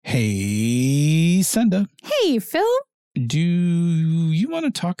Hey, Senda. Hey, Phil. Do you want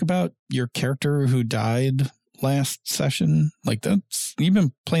to talk about your character who died last session? Like, you've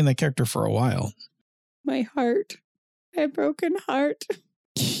been playing that character for a while. My heart. My broken heart.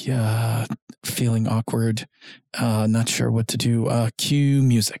 Yeah, feeling awkward. Not sure what to do. Cue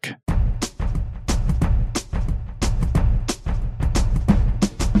music.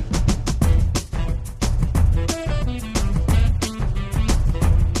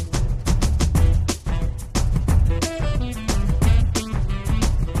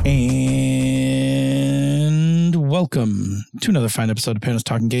 And welcome to another fine episode of Panos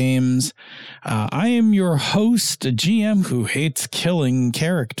Talking Games. I am your host, a GM who hates killing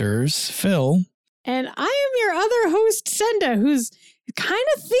characters, Phil. And I am your other host, Senda, who's kind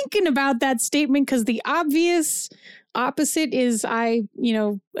of thinking about that statement because the obvious opposite is I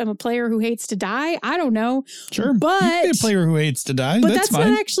am a player who hates to die. I don't know. Sure. But you can be a player who hates to die. But that's not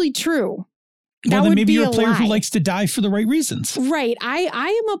fine. actually true. Well, then maybe you're a player lie. who likes to die for the right reasons. Right. I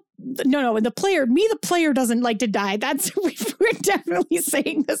am the player doesn't like to die. We're definitely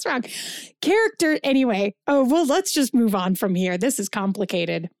saying this wrong. Character, anyway. Oh, well, let's just move on from here. This is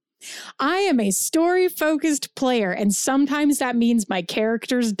complicated. I am a story-focused player, and sometimes that means my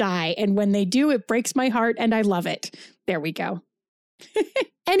characters die. And when they do, it breaks my heart, and I love it. There we go.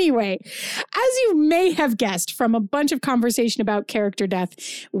 Anyway, as you may have guessed from a bunch of conversation about character death,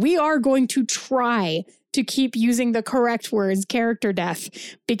 we are going to try to keep using the correct words, character death,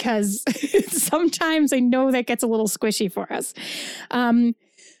 because sometimes I know that gets a little squishy for us.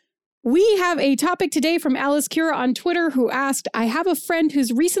 We have a topic today from Alice Kira on Twitter who asked, I have a friend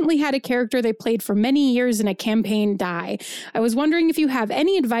who's recently had a character they played for many years in a campaign die. I was wondering if you have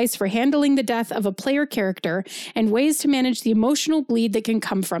any advice for handling the death of a player character and ways to manage the emotional bleed that can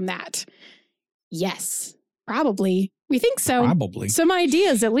come from that. Yes, probably. We think so. Probably. Some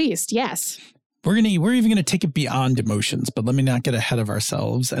ideas at least, yes. We're even going to take it beyond emotions, but let me not get ahead of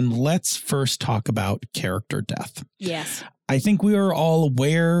ourselves. And let's first talk about character death. Yes. I think we are all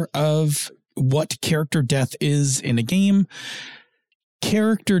aware of what character death is in a game.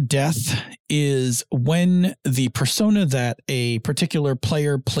 Character death is when the persona that a particular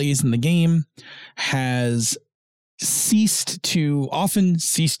player plays in the game has often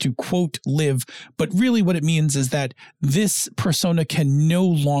ceased to, quote, live. But really what it means is that this persona can no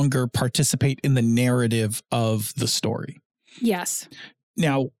longer participate in the narrative of the story. Yes.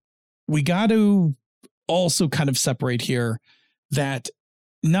 Now, we got to also kind of separate here that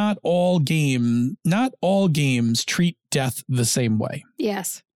not all games treat death the same way.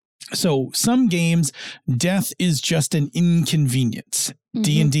 Yes. So some games, death is just an inconvenience. Mm-hmm.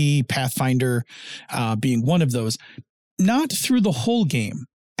 D&D, Pathfinder being one of those. Not through the whole game.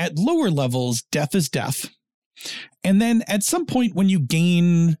 At lower levels, death is death. And then at some point when you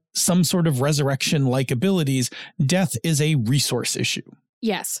gain some sort of resurrection-like abilities, death is a resource issue.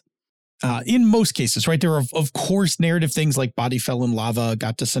 Yes. In most cases, right? There are, of course, narrative things like body fell in lava,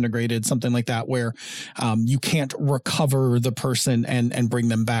 got disintegrated, something like that, where you can't recover the person and bring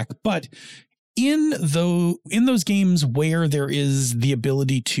them back. But in those games where there is the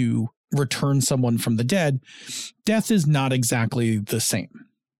ability to return someone from the dead, death is not exactly the same.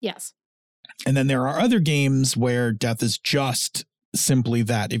 Yes. And then there are other games where death is just simply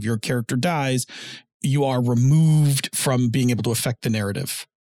that. If your character dies, you are removed from being able to affect the narrative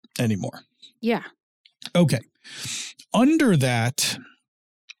anymore. Yeah. Okay. Under that,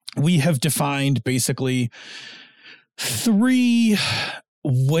 we have defined basically 3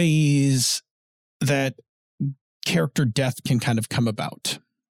 ways that character death can kind of come about.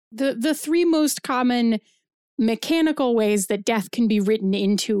 The 3 most common mechanical ways that death can be written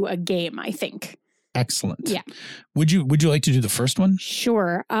into a game, I think. Excellent. Yeah. Would you like to do the first one?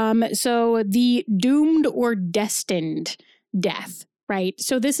 Sure. So the doomed or destined death, right?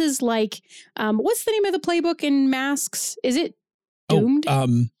 So this is like, what's the name of the playbook in Masks? Is it Doomed?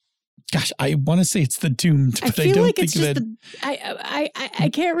 Gosh, I want to say it's the Doomed, but I don't think that. I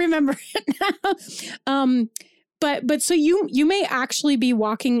can't remember it now. But so you may actually be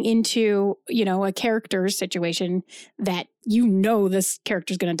walking into, a character's situation that this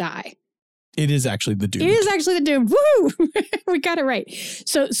character's going to die. It is actually the Doomed. It is actually the Doomed. Woo! We got it right.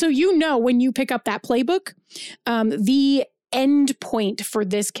 So when you pick up that playbook, the end point for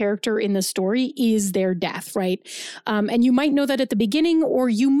this character in the story is their death, right? And you might know that at the beginning, or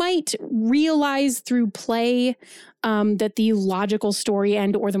you might realize through play that the logical story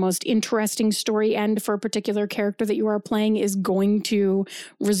end or the most interesting story end for a particular character that you are playing is going to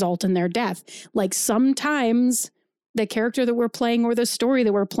result in their death. Like sometimes the character that we're playing or the story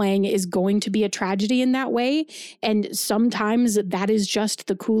that we're playing is going to be a tragedy in that way. And sometimes that is just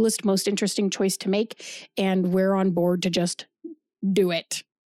the coolest, most interesting choice to make. And we're on board to just do it.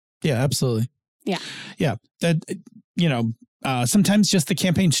 Yeah, absolutely. Yeah. Yeah. That, sometimes just the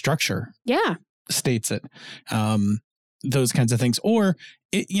campaign structure. Yeah. States it. Those kinds of things. Or,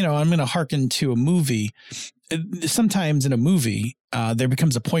 I'm going to hearken to a movie. Sometimes in a movie, there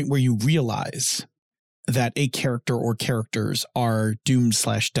becomes a point where you realize that a character or characters are doomed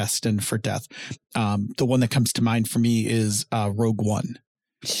 / destined for death. The one that comes to mind for me is Rogue One.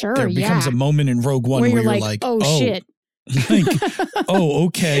 Sure. There becomes a moment in Rogue One where you're like, oh shit. Like, oh,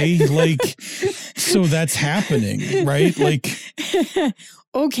 okay. Like, so that's happening, right? Like,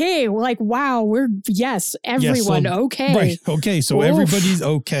 okay. Like, wow. Everyone. Okay. Right. Okay. So everybody's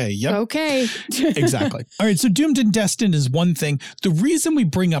okay. Yep. Okay. Exactly. All right. So doomed and destined is one thing. The reason we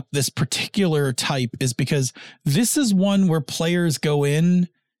bring up this particular type is because this is one where players go in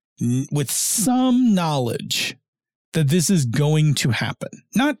with some knowledge that this is going to happen.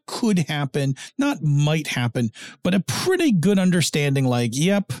 Not could happen, not might happen, but a pretty good understanding like,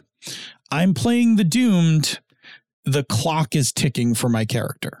 yep, I'm playing the doomed. The clock is ticking for my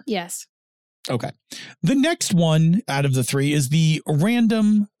character. Yes. Okay. The next one out of the three is the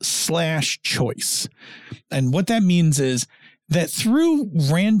random / choice. And what that means is that through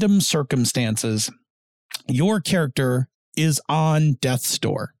random circumstances, your character is on death's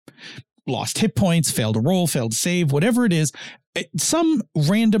door. Lost hit points, failed to roll, failed to save, whatever it is, some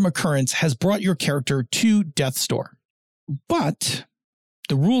random occurrence has brought your character to death's door. But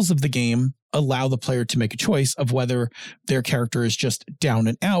the rules of the game allow the player to make a choice of whether their character is just down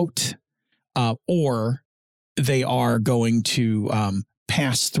and out, or they are going to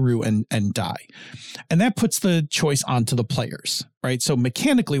pass through and die. And that puts the choice onto the players, right? So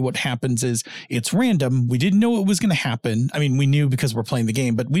mechanically what happens is it's random. We didn't know it was going to happen. I mean, we knew because we're playing the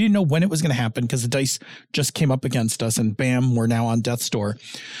game, but we didn't know when it was going to happen because the dice just came up against us and bam, we're now on death's door.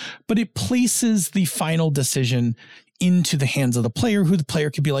 But it places the final decision into the hands of the player, who the player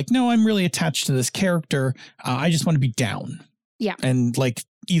could be like, no, I'm really attached to this character. I just want to be down. Yeah. And like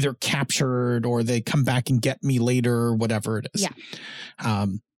either captured or they come back and get me later or whatever it is. Yeah.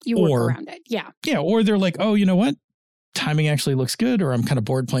 You work around it. Yeah. Yeah. Or they're like, oh, you know what? Timing actually looks good, or I'm kind of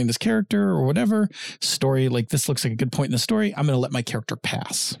bored playing this character or whatever. Story, like this looks like a good point in the story. I'm going to let my character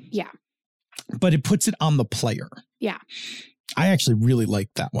pass. Yeah. But it puts it on the player. Yeah. I actually really like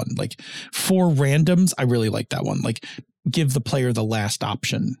that one. Like for randoms, I really like that one. Like give the player the last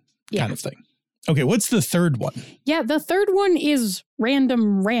option kind of thing. Okay, what's the third one? Yeah, the third one is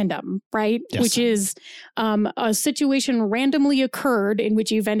random, right? Yes. Which is a situation randomly occurred in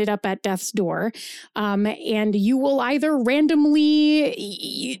which you've ended up at death's door. And you will either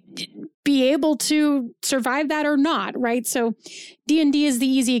randomly be able to survive that or not, right? So D&D is the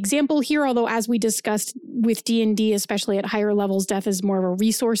easy example here, although as we discussed with D&D, especially at higher levels, death is more of a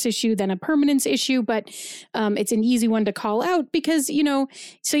resource issue than a permanence issue, but it's an easy one to call out because,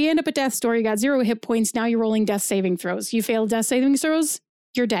 so you end up at death's door, you got 0 hit points, now you're rolling death saving throws. You fail death saving throws,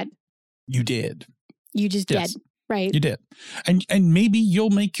 you're dead. You did. You just dead, right? You did. And maybe you'll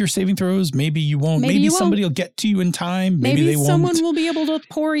make your saving throws, maybe you won't. Maybe somebody will get to you in time, maybe they won't. Someone will be able to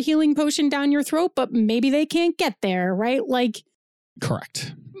pour a healing potion down your throat, but maybe they can't get there, right? Like,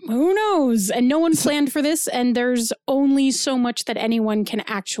 correct. Who knows? And no one planned for this, and there's only so much that anyone can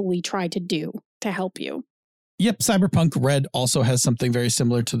actually try to do to help you. Yep, Cyberpunk Red also has something very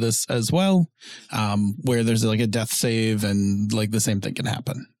similar to this as well, where there's like a death save and like the same thing can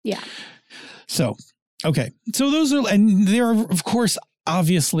happen. Yeah. So, okay. So those are, and there are, of course,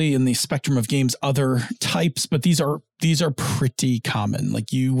 obviously in the spectrum of games, other types, but these are pretty common.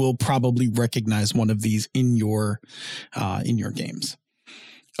 Like you will probably recognize one of these in your games.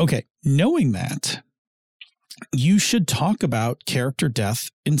 Okay. Knowing that, you should talk about character death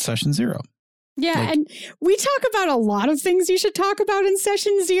in session 0. Yeah, and we talk about a lot of things you should talk about in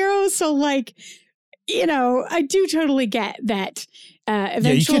session 0. So, like, I do totally get that.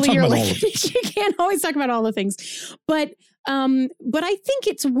 Eventually, you you're like, you can't always talk about all the things, but I think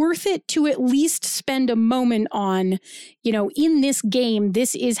it's worth it to at least spend a moment on, in this game,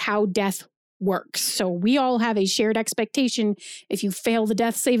 this is how death works. So we all have a shared expectation. If you fail the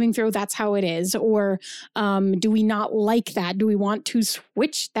death saving throw, that's how it is. Or do we not like that? Do we want to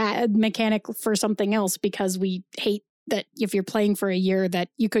switch that mechanic for something else because we hate that if you're playing for a year that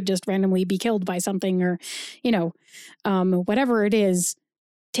you could just randomly be killed by something or, whatever it is.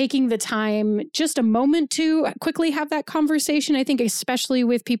 Taking the time, just a moment to quickly have that conversation. I think especially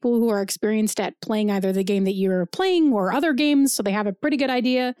with people who are experienced at playing either the game that you're playing or other games, so they have a pretty good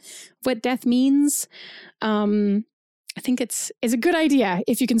idea of what death means. I think it's a good idea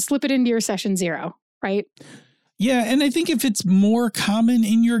if you can slip it into your session 0, right? Yeah, and I think if it's more common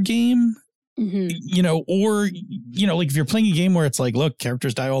in your game, you know, or, you know, like if you're playing a game where it's like, look,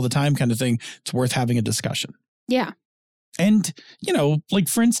 characters die all the time kind of thing, it's worth having a discussion. Yeah. And, you know, like,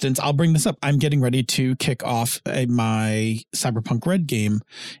 for instance, I'll bring this up. I'm getting ready to kick off my Cyberpunk Red game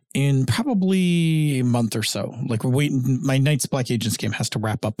in probably a month or so. Like, we're waiting. My Knights Black Agents game has to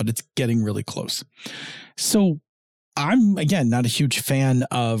wrap up, but it's getting really close. So I'm, again, not a huge fan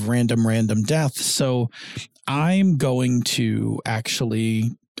of random death. So I'm going to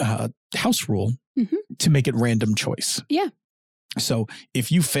actually house rule to make it random choice. Yeah. So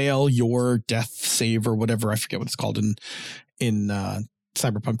if you fail your death save or whatever, I forget what it's called in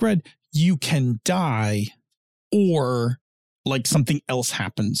Cyberpunk Red, you can die, or like something else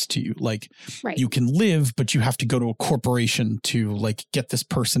happens to you. Like you can live, but you have to go to a corporation to like get this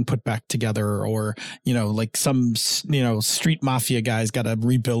person put back together, or, you know, like some, you know, street mafia guys got to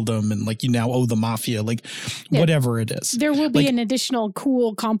rebuild them, and like you now owe the mafia, like whatever it is. There will be an additional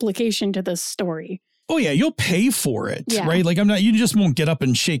cool complication to this story. Oh yeah, you'll pay for it, right? Like you just won't get up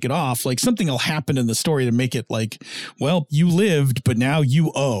and shake it off. Like something will happen in the story to make it like, well, you lived, but now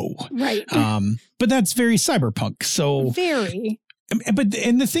you owe. Right. But that's very cyberpunk. So very.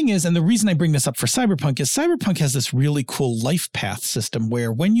 And the thing is, and the reason I bring this up for Cyberpunk is Cyberpunk has this really cool life path system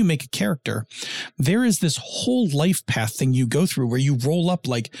where when you make a character, there is this whole life path thing you go through where you roll up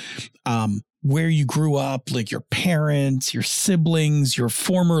like, where you grew up, like your parents, your siblings, your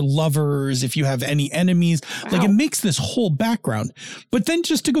former lovers, if you have any enemies. Wow. Like it makes this whole background. But then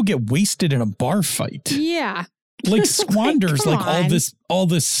just to go get wasted in a bar fight. Yeah. Like squanders like all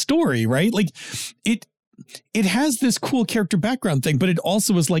this story, right? Like it has this cool character background thing, but it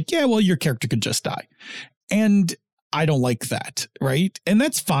also is like, yeah, well, your character could just die. And I don't like that, right? And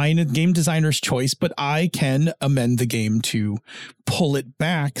that's fine, a game designer's choice, but I can amend the game to pull it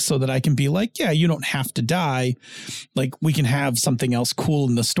back so that I can be like, yeah, you don't have to die. Like we can have something else cool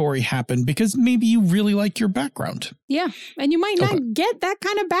in the story happen because maybe you really like your background. Yeah. And you might not get that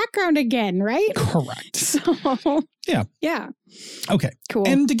kind of background again, right? Correct. So yeah. Yeah. Okay. Cool.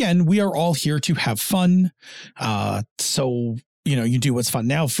 And again, we are all here to have fun. So, you know, you do what's fun.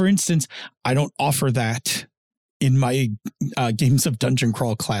 Now, for instance, I don't offer that in my games of Dungeon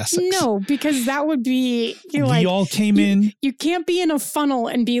Crawl Classics. No, because that would be we all came in. You can't be in a funnel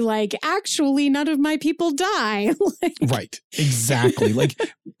and be like, actually, none of my people die. Right. Exactly. like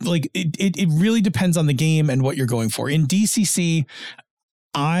it really depends on the game and what you're going for. In DCC,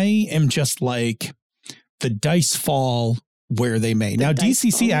 I am just like the dice fall where they may. Now,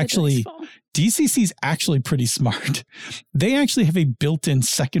 DCC is actually pretty smart. They actually have a built-in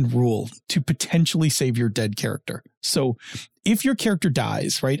second rule to potentially save your dead character. So if your character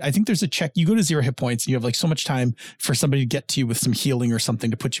dies, right, I think there's a check. You go to 0 hit points and you have like so much time for somebody to get to you with some healing or something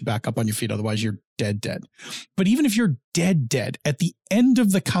to put you back up on your feet. Otherwise you're dead. But even if you're dead, at the end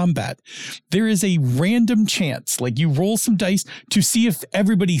of the combat, there is a random chance, like you roll some dice to see if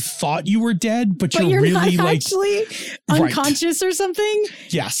everybody thought you were dead, but you're really not like actually unconscious or something.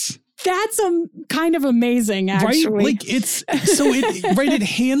 Yes. That's kind of amazing, actually. Right? Like it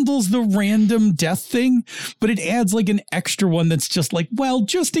handles the random death thing, but it adds like an extra one that's just like, well,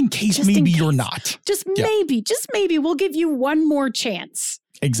 just in case you're not. Just maybe we'll give you one more chance.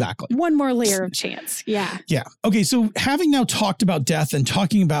 Exactly. One more layer of chance. Yeah. Yeah. Okay. So having now talked about death and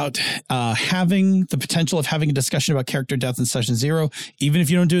talking about having the potential of having a discussion about character death in session 0, even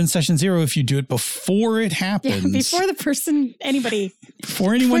if you don't do it in session 0, if you do it before it happens. Yeah,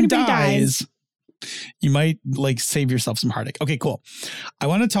 before anyone dies, you might like save yourself some heartache. Okay, cool. I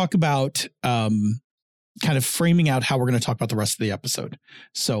want to talk about kind of framing out how we're going to talk about the rest of the episode.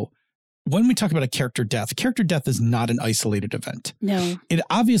 So when we talk about a character death is not an isolated event. No. It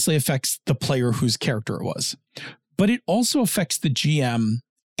obviously affects the player whose character it was, but it also affects the GM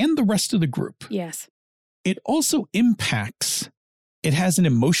and the rest of the group. Yes. It also it has an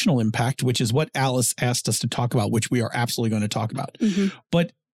emotional impact, which is what Alice asked us to talk about, which we are absolutely going to talk about. Mm-hmm.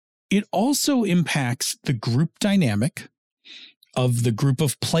 But it also impacts the group dynamic of the group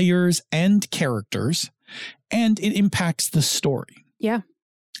of players and characters, and it impacts the story. Yeah.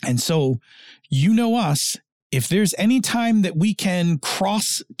 And so, you know us, if there's any time that we can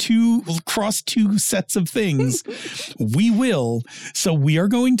cross two sets of things, we will. So we are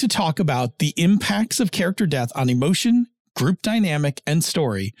going to talk about the impacts of character death on emotion, group dynamic, and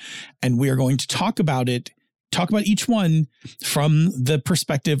story. And we are going to talk about each one from the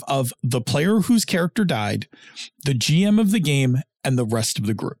perspective of the player whose character died, the GM of the game, and the rest of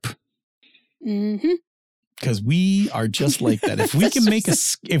the group. Mm-hmm. Because we are just like that. If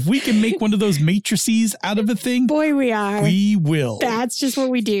we can make one of those matrices out of a thing, boy, we are. We will. That's just what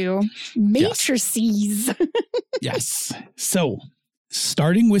we do. Matrices. Yes. Yes. So,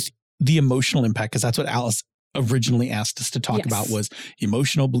 starting with the emotional impact, because that's what Alice originally asked us to talk about, was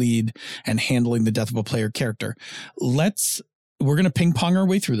emotional bleed and handling the death of a player character. We're going to ping pong our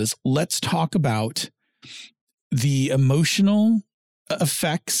way through this. Let's talk about the emotional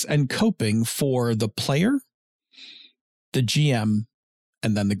effects and coping for the player, the GM,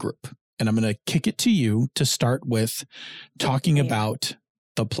 and then the group. And I'm going to kick it to you to start with talking about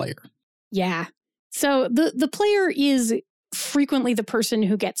the player. Yeah. So the player is frequently the person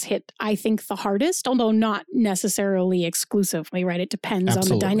who gets hit, I think, the hardest, although not necessarily exclusively, right? It depends on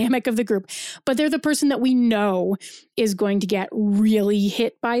the dynamic of the group. But they're the person that we know is going to get really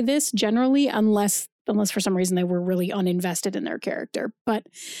hit by this generally, unless for some reason they were really uninvested in their character. But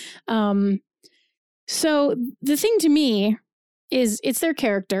so the thing to me is it's their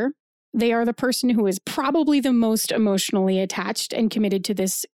character. They are the person who is probably the most emotionally attached and committed to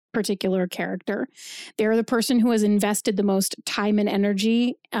this particular character. They're the person who has invested the most time and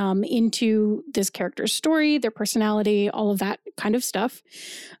energy into this character's story, their personality, all of that kind of stuff.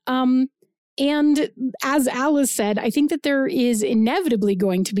 And as Alice said, I think that there is inevitably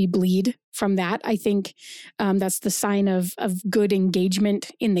going to be bleed from that. I think that's the sign of good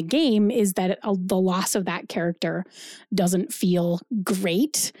engagement in the game, is that the loss of that character doesn't feel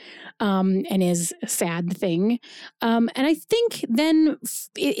great and is a sad thing. And I think then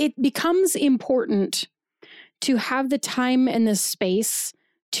it becomes important to have the time and the space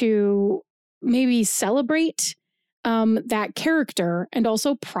to maybe celebrate that character and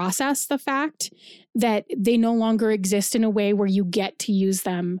also process the fact that they no longer exist in a way where you get to use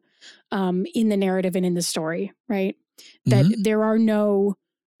them in the narrative and in the story, right? That there are no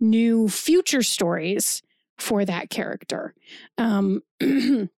new future stories for that character.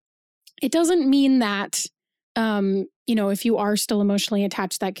 It doesn't mean that, if you are still emotionally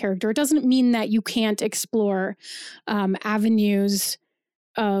attached to that character, it doesn't mean that you can't explore avenues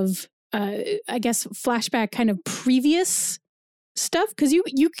of I guess flashback kind of previous stuff, because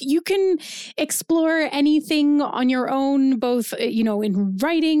you can explore anything on your own, both in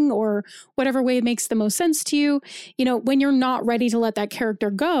writing or whatever way it makes the most sense to you. When you're not ready to let that character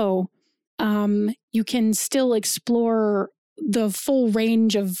go, you can still explore the full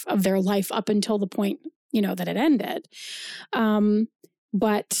range of their life up until the point that it ended.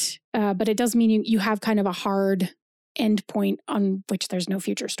 But it does mean you have kind of a hard end point on which there's no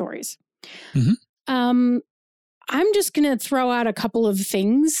future stories. I'm just going to throw out a couple of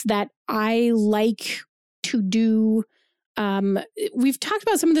things that I like to do. We've talked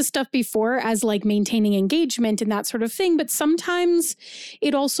about some of this stuff before as like maintaining engagement and that sort of thing, but sometimes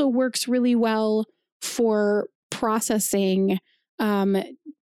it also works really well for processing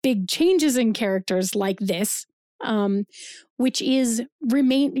big changes in characters like this. Which is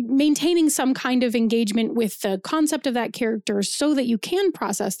maintaining some kind of engagement with the concept of that character so that you can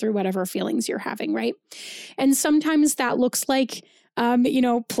process through whatever feelings you're having, right? And sometimes that looks like,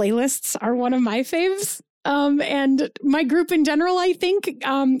 playlists are one of my faves. And my group in general, I think,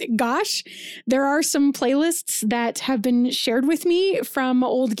 there are some playlists that have been shared with me from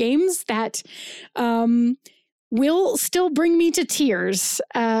old games that, will still bring me to tears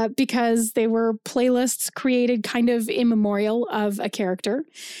because they were playlists created kind of in memorial of a character.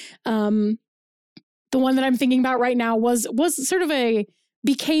 The one that I'm thinking about right now was sort of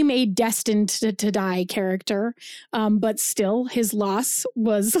became a destined to die character, but still his loss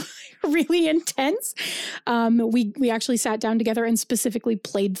was really intense. We actually sat down together and specifically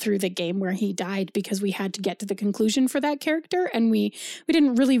played through the game where he died because we had to get to the conclusion for that character, and we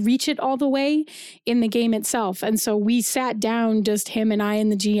didn't really reach it all the way in the game itself. And so we sat down, just him and I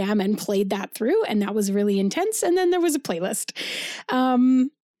and the GM, and played that through, and that was really intense. And then there was a playlist.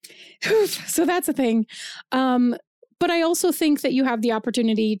 So that's a thing. But I also think that you have the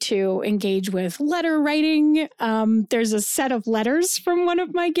opportunity to engage with letter writing. There's a set of letters from one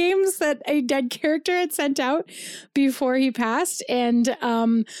of my games that a dead character had sent out before he passed. And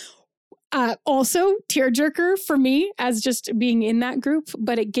also tearjerker for me as just being in that group.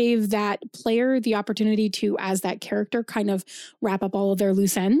 But it gave that player the opportunity to, as that character, kind of wrap up all of their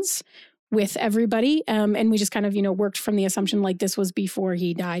loose ends with everybody. And we just kind of, worked from the assumption like this was before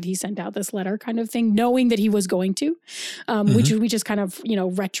he died. He sent out this letter kind of thing, knowing that he was going to, which we just kind of,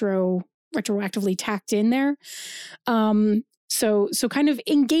 retroactively tacked in there. So kind of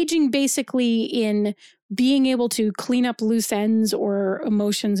engaging basically in being able to clean up loose ends or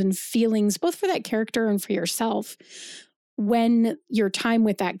emotions and feelings, both for that character and for yourself, when your time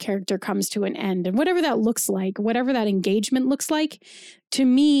with that character comes to an end. And whatever that looks like, whatever that engagement looks like, to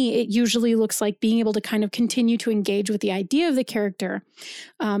me, it usually looks like being able to kind of continue to engage with the idea of the character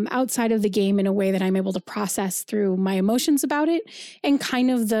outside of the game in a way that I'm able to process through my emotions about it and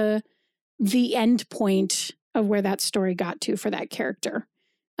kind of the end point of where that story got to for that character.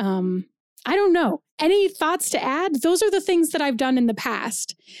 I don't know. Any thoughts to add? Those are the things that I've done in the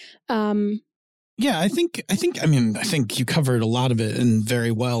past. Yeah, I think you covered a lot of it and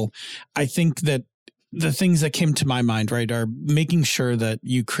very well. I think that the things that came to my mind, right, are making sure that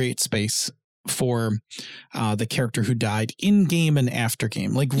you create space for the character who died in game and after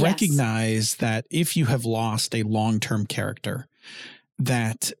game. Like, Yes. recognize that if you have lost a long-term character,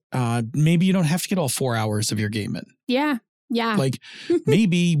 that maybe you don't have to get all 4 hours of your game in. Yeah. Yeah. Like,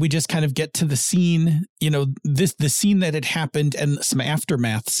 maybe we just kind of get to the scene, the scene that had happened and some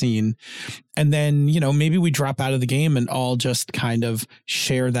aftermath scene. And then, maybe we drop out of the game and all just kind of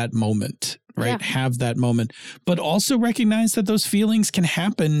share that moment, right? Yeah. Have that moment, but also recognize that those feelings can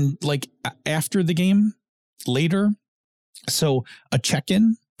happen like after the game, later. So a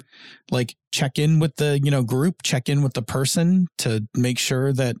check-in, like check in with the, group, check in with the person to make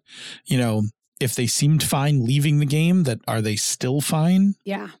sure that, if they seemed fine leaving the game, that are they still fine?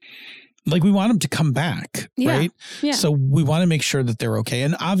 Yeah. Like, we want them to come back, Yeah. right? Yeah. So we want to make sure that they're okay.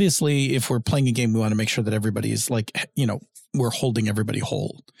 And obviously, if we're playing a game, we want to make sure that everybody is like, we're holding everybody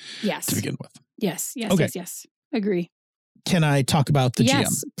whole Yes. to begin with. Yes. Yes. Okay. Yes. Agree. Can I talk about the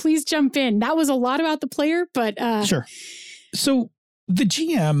Yes. Please jump in. That was a lot about the player, but GM? Sure. So the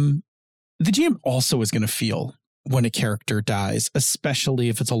GM also is going to feel when a character dies, especially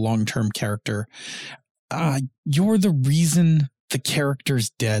if it's a long-term character. You're the reason the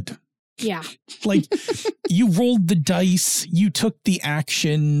character's dead. yeah. Like, you rolled the dice, you took the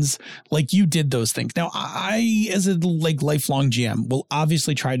actions, like, you did those things. Now, I, as a lifelong GM, will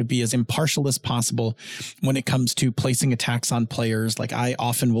obviously try to be as impartial as possible when it comes to placing attacks on players. Like, I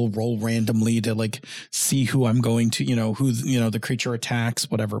often will roll randomly to like see who I'm going to, who, the creature attacks,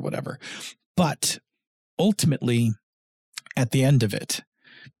 whatever. But ultimately, at the end of it,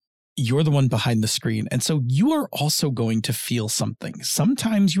 you're the one behind the screen. And so you are also going to feel something.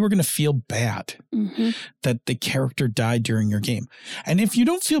 Sometimes you are going to feel bad that the character died during your game. And if you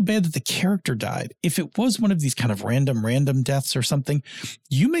don't feel bad that the character died, if it was one of these kind of random deaths or something,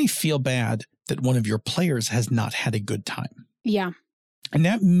 you may feel bad that one of your players has not had a good time. Yeah. And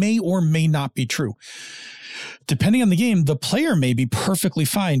that may or may not be true. Depending on the game, the player may be perfectly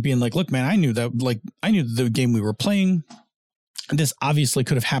fine being like, look, man, I knew the game we were playing. This obviously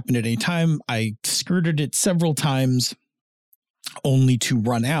could have happened at any time. I skirted it several times only to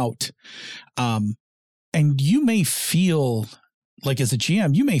run out. And you may feel like, as a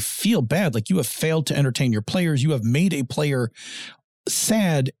GM, you may feel bad, like you have failed to entertain your players. You have made a player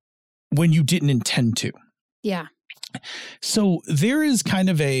sad when you didn't intend to. Yeah. So there is kind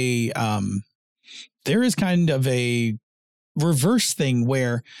of a reverse thing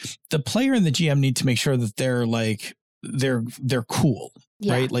where the player and the GM need to make sure that they're like, they're cool,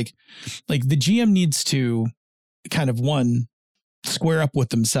 Yeah. right? Like the GM needs to kind of, one, square up with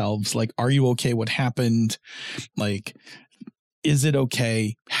themselves. Like, are you okay? What happened? Like, is it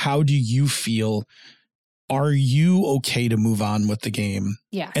okay? How do you feel? Are you okay to move on with the game?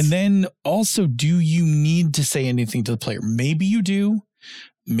 Yes. And then also, do you need to say anything to the player? Maybe you do.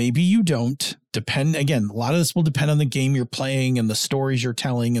 Maybe you don't. Again, a lot of this will depend on the game you're playing and the stories you're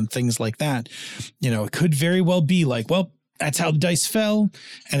telling and things like that. It could very well be like, well, that's how the dice fell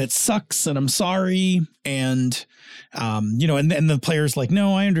and it sucks and I'm sorry. And, and the player's like,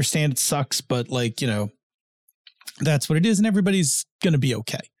 no, I understand it sucks, but that's what it is. And everybody's going to be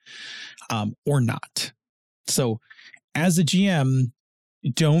okay. Or not. So as a GM,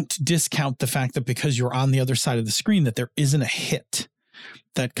 don't discount the fact that because you're on the other side of the screen, that there isn't a hit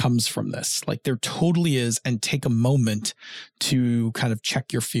that comes from this. Like, there totally is, and take a moment to kind of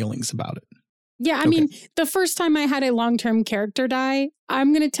check your feelings about it. Yeah, I mean, the first time I had a long-term character die,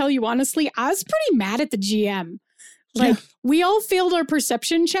 I'm going to tell you honestly, I was pretty mad at the GM. Like, we all failed our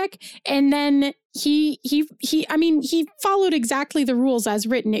perception check, and then he followed exactly the rules as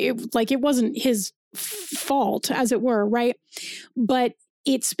written. It wasn't his fault, as it were, right? But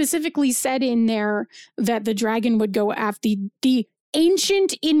it specifically said in there that the dragon would go after the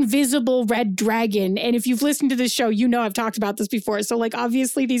ancient invisible red dragon. And if you've listened to this show, I've talked about this before. So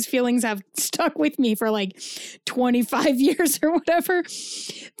obviously these feelings have stuck with me for 25 years or whatever.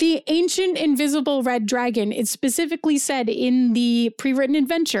 The ancient invisible red dragon, it specifically said in the pre-written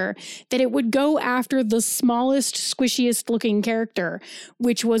adventure that it would go after the smallest, squishiest looking character,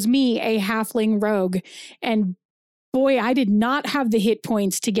 which was me, a halfling rogue. And boy, I did not have the hit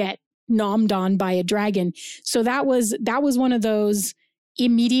points to get nommed on by a dragon. So that was one of those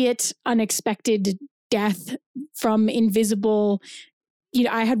immediate, unexpected death from invisible.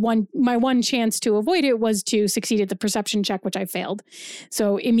 I had my one chance to avoid it was to succeed at the perception check, which I failed.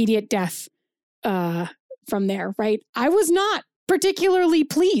 So immediate death from there, right? I was not particularly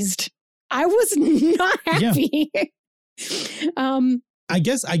pleased. I was not happy. Yeah. I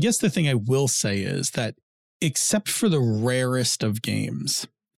guess the thing I will say is that except for the rarest of games,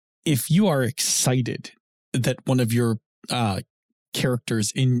 if you are excited that one of your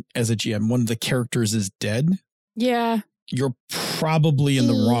characters as a GM, one of the characters is dead. Yeah. You're probably in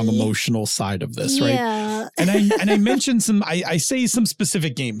the wrong emotional side of this, right? Yeah. And I mentioned I say some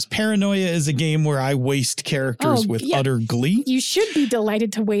specific games. Paranoia is a game where I waste characters with utter glee. You should be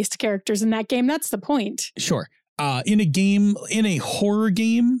delighted to waste characters in that game. That's the point. Sure. In a horror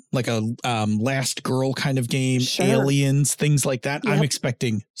game, like a Last Girl kind of game, sure. Aliens, things like that, Yep. I'm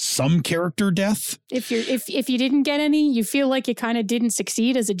expecting some character death. If you didn't get any, you feel like you kind of didn't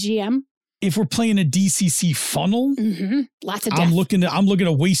succeed as a GM. If we're playing a DCC funnel, lots of death. I'm looking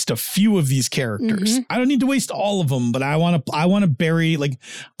to waste a few of these characters. I don't need to waste all of them, but I want to bury, like,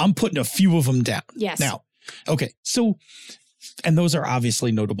 I'm putting a few of them down. Yes. Now, okay, so, and those are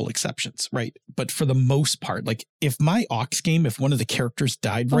obviously notable exceptions, right? But for the most part, like, if my Ox game, if one of the characters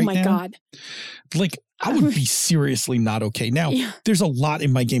died right now, oh my God, like, I would be seriously not okay. Now, there's a lot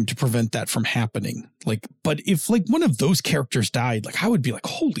in my game to prevent that from happening. Like, but if like one of those characters died, like I would be like,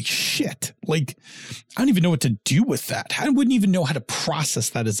 holy shit. Like, I don't even know what to do with that. I wouldn't even know how to process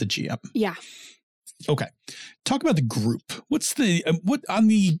that as a GM. Yeah. Okay. Talk about the group. What's the, what on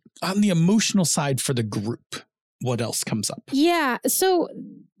the emotional side for the group? What else comes up? Yeah. So,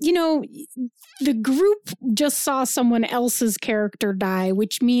 the group just saw someone else's character die,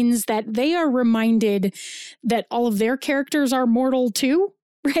 which means that they are reminded that all of their characters are mortal too,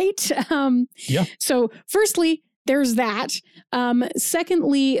 right? Yeah. So firstly, there's that.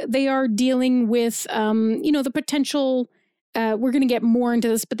 Secondly, they are dealing with, the potential, we're going to get more into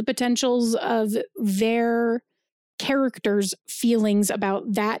this, but the potentials of their characters' feelings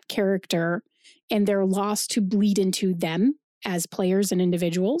about that character and their loss to bleed into them as players and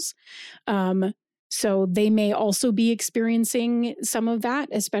individuals. So they may also be experiencing some of that,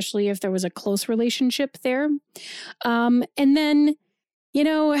 especially if there was a close relationship there. And then,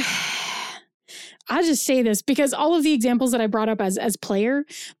 I'll just say this because all of the examples that I brought up as player,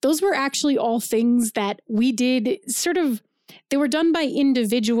 those were actually all things that we did they were done by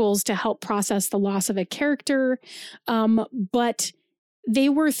individuals to help process the loss of a character. But they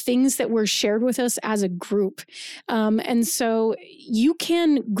were things that were shared with us as a group. And so you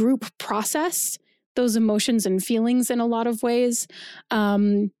can group process those emotions and feelings in a lot of ways.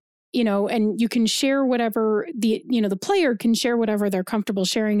 And you can share whatever the player can share whatever they're comfortable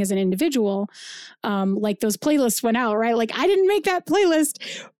sharing as an individual. Like those playlists went out, right? Like I didn't make that playlist,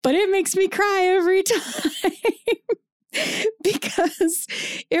 but it makes me cry every time. Because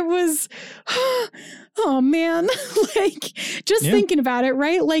it was, oh man, like just thinking about it,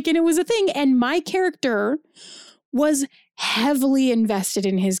 right? Like, and it was a thing. And my character was heavily invested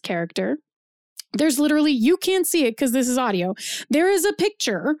in his character. There's literally, you can't see it because this is audio. There is a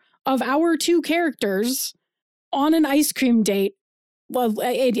picture of our two characters on an ice cream date. Well,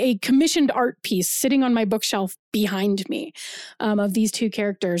 a commissioned art piece sitting on my bookshelf behind me of these two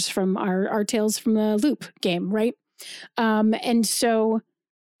characters from our Tales from the Loop game, right? And so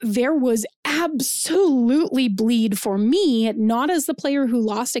there was absolutely bleed for me, not as the player who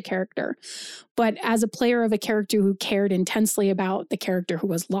lost a character, but as a player of a character who cared intensely about the character who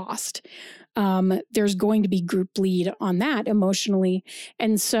was lost. There's going to be group bleed on that emotionally.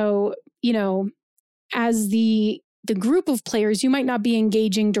 And so, as the group of players, you might not be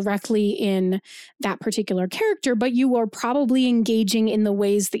engaging directly in that particular character, but you are probably engaging in the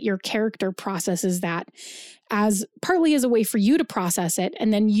ways that your character processes that as partly as a way for you to process it.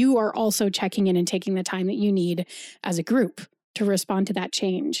 And then you are also checking in and taking the time that you need as a group to respond to that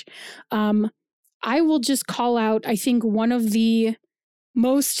change. I will just call out, I think, one of the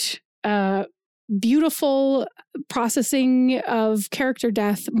most beautiful processing of character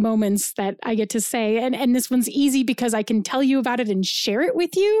death moments that I get to say. And this one's easy because I can tell you about it and share it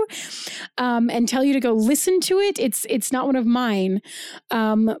with you and tell you to go listen to it. It's not one of mine.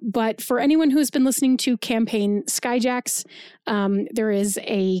 But for anyone who's been listening to Campaign Skyjacks, there is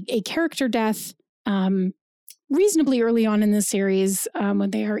a character death reasonably early on in the series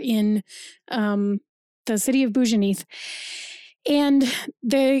when they are in the city of Boujanith. And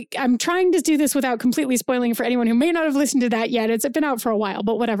I'm trying to do this without completely spoiling for anyone who may not have listened to that yet. It's been out for a while,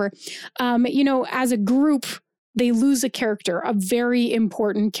 but whatever. As a group, they lose a character, a very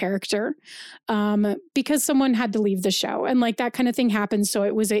important character, because someone had to leave the show, and like that kind of thing happens. So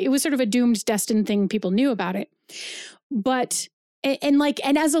it was sort of a doomed, destined thing. People knew about it, but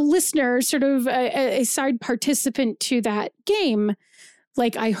and as a listener, sort of a side participant to that game,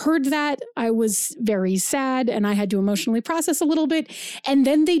 like I heard that, I was very sad, and I had to emotionally process a little bit. And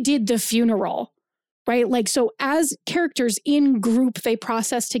then they did the funeral. Right? Like, so as characters in group, they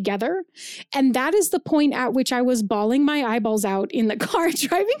process together. And that is the point at which I was bawling my eyeballs out in the car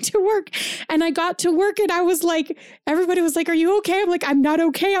driving to work. And I got to work and I was like, everybody was like, are you okay? I'm like, I'm not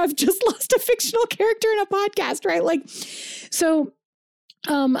okay. I've just lost a fictional character in a podcast, right? Like, so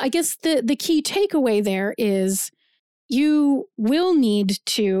I guess the key takeaway there is you will need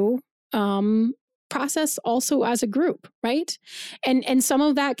to process also as a group, right? And some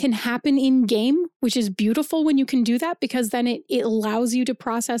of that can happen in game, which is beautiful when you can do that, because then it allows you to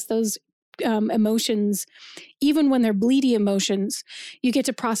process those emotions, even when they're bleedy emotions. You get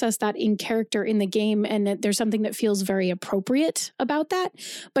to process that in character in the game, and there's something that feels very appropriate about that.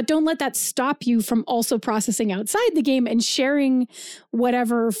 But don't let that stop you from also processing outside the game and sharing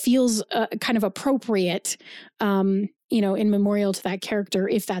whatever feels kind of appropriate, in memorial to that character,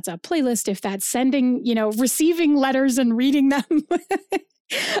 if that's a playlist, if that's sending, receiving letters and reading them.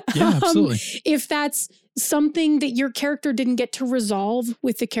 Yeah, absolutely. If that's something that your character didn't get to resolve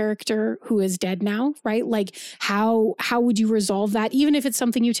with the character who is dead now, right? Like how would you resolve that? Even if it's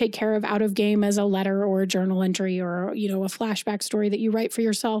something you take care of out of game as a letter or a journal entry or, a flashback story that you write for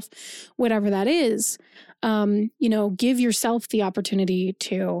yourself, whatever that is, give yourself the opportunity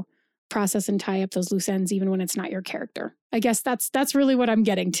to process and tie up those loose ends, even when it's not your character. I guess that's really what I'm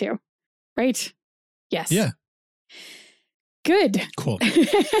getting to, right? Yes. Yeah. Good. Cool.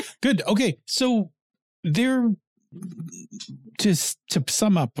 Good. Okay. So just to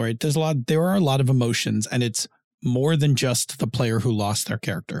sum up, right? There are a lot of emotions, and it's more than just the player who lost their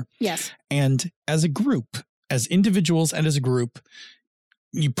character. Yes. And as a group, as individuals and as a group,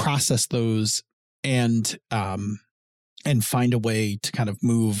 you process those and find a way to kind of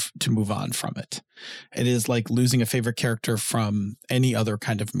move on from it. It is like losing a favorite character from any other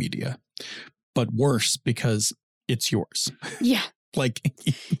kind of media, but worse because it's yours. Yeah. Like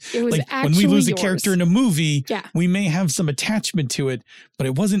it was like when we lose yours. a character in a movie, yeah, we may have some attachment to it, but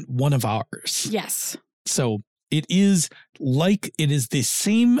it wasn't one of ours. Yes. So it is the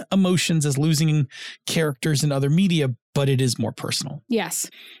same emotions as losing characters in other media, but it is more personal. Yes.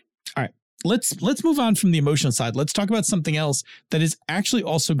 All right. Let's move on from the emotional side. Let's talk about something else that is actually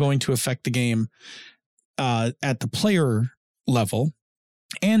also going to affect the game at the player level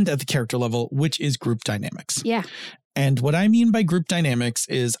and at the character level, which is group dynamics. Yeah. And what I mean by group dynamics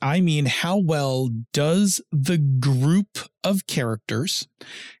is how well does the group of characters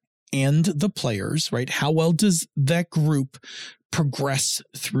and the players, right? How well does that group progress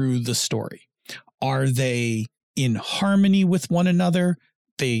through the story? Are they in harmony with one another?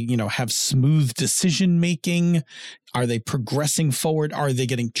 They, have smooth decision making? Are they progressing forward? Are they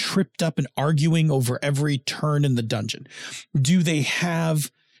getting tripped up and arguing over every turn in the dungeon? Do they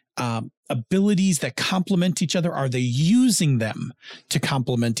have abilities that complement each other? Are they using them to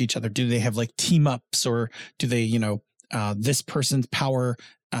complement each other? Do they have like team ups, or do they, this person's power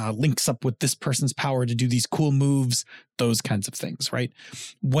links up with this person's power to do these cool moves? Those kinds of things, right?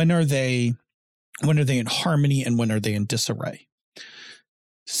 When are they in harmony, and when are they in disarray?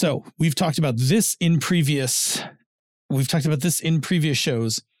 So we've talked about this in previous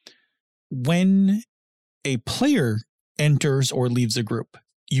shows. When a player enters or leaves a group,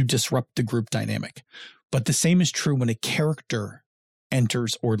 you disrupt the group dynamic. But the same is true when a character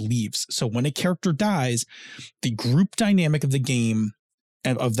enters or leaves. So when a character dies, the group dynamic of the game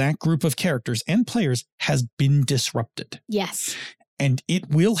and of that group of characters and players has been disrupted. Yes. And it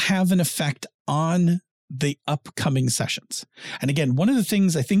will have an effect on the upcoming sessions. And again, one of the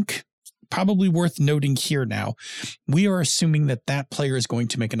things I think probably worth noting here now, we are assuming that player is going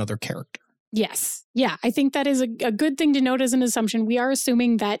to make another character. Yes. Yeah. I think that is a good thing to note as an assumption. We are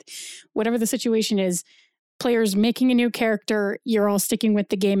assuming that whatever the situation is, players making a new character, you're all sticking with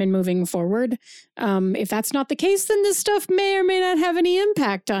the game and moving forward. If that's not the case, then this stuff may or may not have any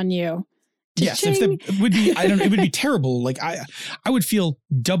impact on you. Yes, if that would be, it would be terrible. Like I would feel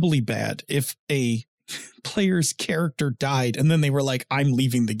doubly bad if a player's character died and then they were like, I'm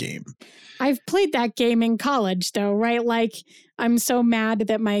leaving the game. I've played that game in college though, right? Like I'm so mad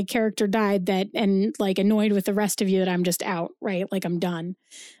that my character died and like annoyed with the rest of you that I'm just out, right? Like I'm done.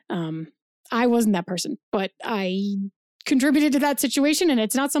 I wasn't that person, but I contributed to that situation, and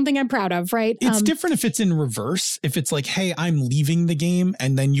it's not something I'm proud of, right? It's different if it's in reverse. If it's like, hey, I'm leaving the game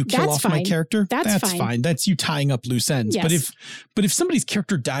and then you kill off my character, that's fine. That's you tying up loose ends. Yes. But if somebody's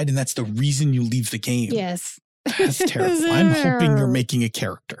character died and that's the reason you leave the game, yes, that's terrible. I'm hoping you're making a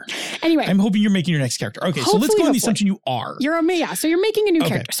character. Anyway, I'm hoping you're making your next character. Okay, so let's go on the assumption you are. So you're making a new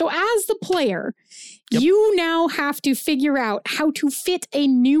character. So as the player, you now have to figure out how to fit a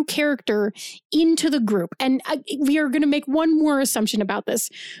new character into the group. And we are going to make one more assumption about this,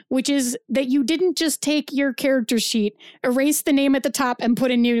 which is that you didn't just take your character sheet, erase the name at the top, and put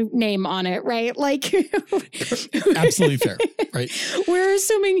a new name on it, right? Like, absolutely fair, right? We're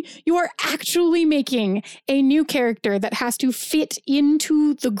assuming you are actually making a new character that has to fit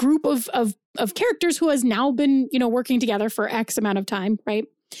into the group of characters who has now been, working together for X amount of time, right?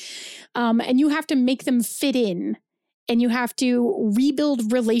 And you have to make them fit in, and you have to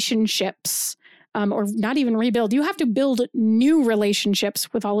rebuild relationships, or not even rebuild. You have to build new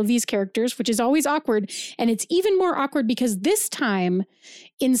relationships with all of these characters, which is always awkward. And it's even more awkward because this time,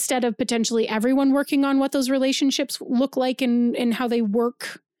 instead of potentially everyone working on what those relationships look like and how they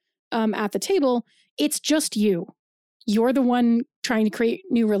work at the table, it's just you. You're the one trying to create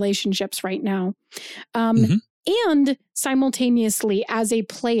new relationships right now. And simultaneously, as a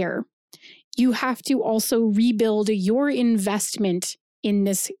player, you have to also rebuild your investment in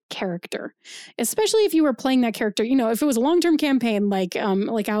this character, especially if you were playing that character. If it was a long-term campaign, like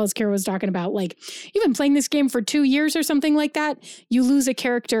Alice Kira was talking about, like you've been playing this game for 2 years or something like that, you lose a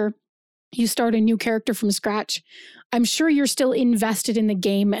character, you start a new character from scratch. I'm sure you're still invested in the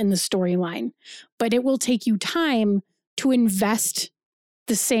game and the storyline, but it will take you time to invest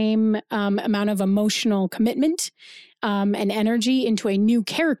the same amount of emotional commitment and energy into a new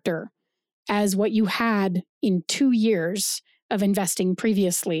character as what you had in 2 years of investing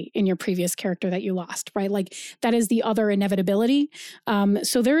previously in your previous character that you lost, right? Like that is the other inevitability.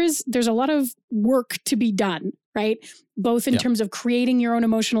 So there's a lot of work to be done, right? Both in terms of creating your own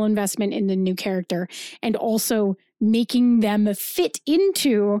emotional investment in the new character and also making them fit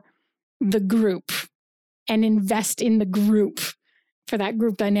into the group and invest in the group for that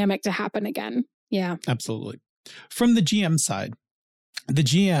group dynamic to happen again. Yeah. Absolutely. From the GM side, the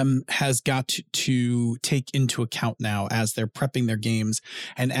GM has got to take into account now as they're prepping their games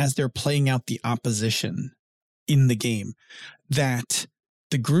and as they're playing out the opposition in the game that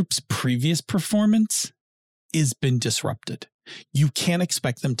the group's previous performance has been disrupted. You can't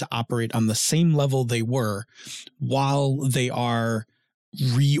expect them to operate on the same level they were while they are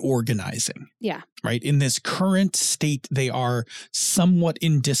reorganizing. Yeah. Right. In this current state, they are somewhat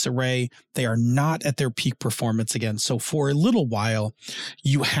in disarray. They are not at their peak performance again. So for a little while,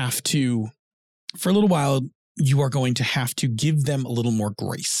 you are going to have to give them a little more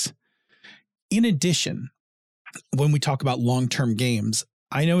grace. In addition, when we talk about long-term games,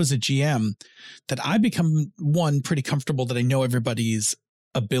 I know as a GM that I become pretty comfortable that I know everybody's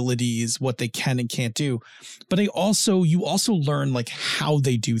abilities, what they can and can't do. But you also learn like how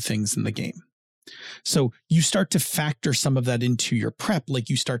they do things in the game. So you start to factor some of that into your prep. Like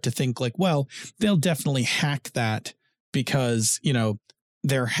you start to think like, well, they'll definitely hack that because,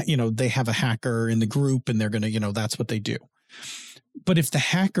 they have a hacker in the group and they're going to, that's what they do. But if the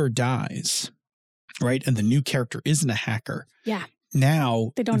hacker dies, right, and the new character isn't a hacker,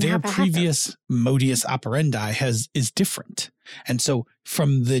 now their previous modus operandi is different. And so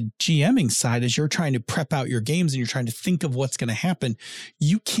from the GMing side, as you're trying to prep out your games and you're trying to think of what's going to happen,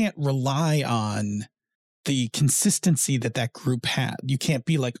 you can't rely on the consistency that group had. You can't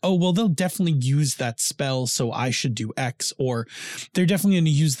be like, oh, well, they'll definitely use that spell, so I should do X, or they're definitely going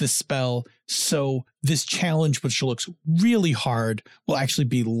to use this spell, so this challenge, which looks really hard, will actually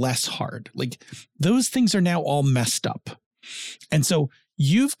be less hard. Like those things are now all messed up. And so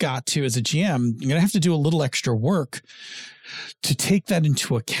you've got to, as a GM, you're going to have to do a little extra work to take that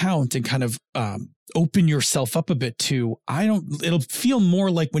into account and kind of open yourself up a bit to, it'll feel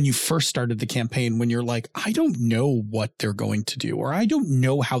more like when you first started the campaign, when you're like, I don't know what they're going to do, or I don't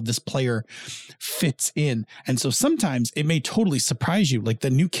know how this player fits in. And so sometimes it may totally surprise you. Like the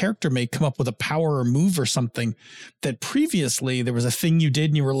new character may come up with a power or move or something that previously there was a thing you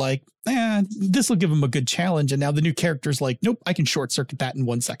did and you were like, this will give them a good challenge. And now the new character's like, nope, I can short circuit that in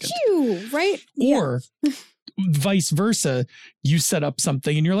 1 second. Phew, right? Or vice versa, you set up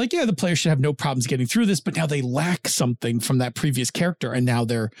something and you're like, yeah, the player should have no problems getting through this, but now they lack something from that previous character and now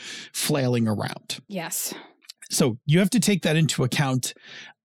they're flailing around. Yes. So you have to take that into account.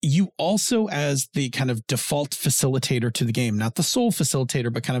 You also, as the kind of default facilitator to the game, not the sole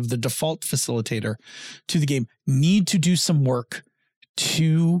facilitator, but kind of the default facilitator to the game, need to do some work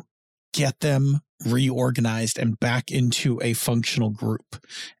to get them reorganized and back into a functional group.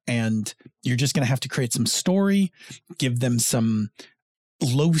 And you're just going to have to create some story, give them some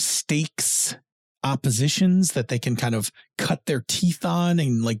low stakes oppositions that they can kind of cut their teeth on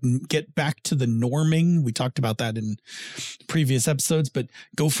and like get back to the norming. We talked about that in previous episodes, but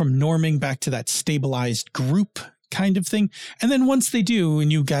go from norming back to that stabilized group kind of thing. And then once they do,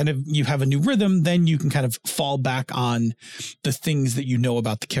 and you have a new rhythm, then you can kind of fall back on the things that you know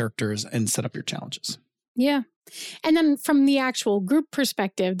about the characters and set up your challenges. Yeah. And then from the actual group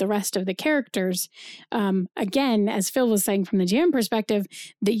perspective, the rest of the characters, again, as Phil was saying from the GM perspective,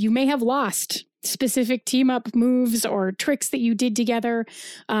 that you may have lost specific team up moves or tricks that you did together.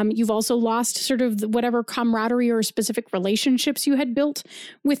 You've also lost sort of whatever camaraderie or specific relationships you had built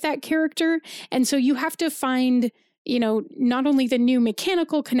with that character. And so you have to find, not only the new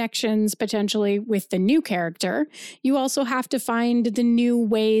mechanical connections potentially with the new character, you also have to find the new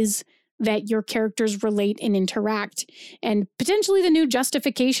ways that your characters relate and interact, and potentially the new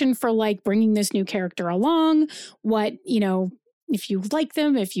justification for like bringing this new character along. What, if you like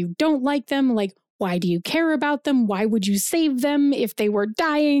them, if you don't like them, like, why do you care about them? Why would you save them if they were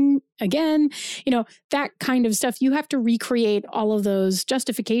dying again? That kind of stuff. You have to recreate all of those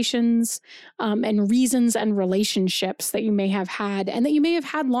justifications and reasons and relationships that you may have had and that you may have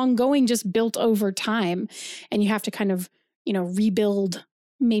had long going, just built over time. And you have to kind of, rebuild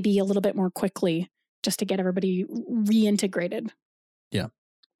maybe a little bit more quickly just to get everybody reintegrated. Yeah.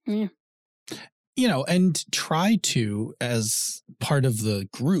 Yeah. And try to, as part of the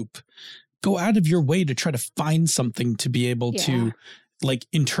group, go out of your way to try to find something to be able to, like,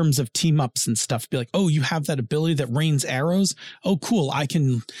 in terms of team ups and stuff, be like, oh, you have that ability that rains arrows. Oh, cool. I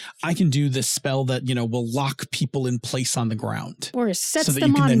can do this spell that, will lock people in place on the ground. Or sets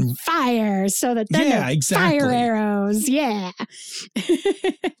them on fire so that then they're fire arrows. Yeah.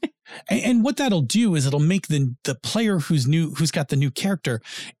 And what that'll do is it'll make the player who's got the new character,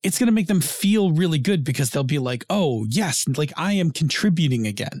 it's going to make them feel really good because they'll be like, oh, yes, like I am contributing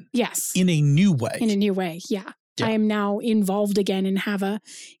again. Yes. In a new way. Yeah. I am now involved again and have a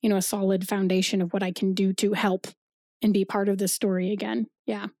solid foundation of what I can do to help and be part of this story again.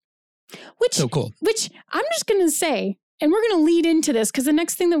 Yeah. So cool. Which I'm just going to say, and we're going to lead into this because the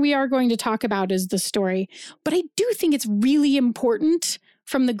next thing that we are going to talk about is the story. But I do think it's really important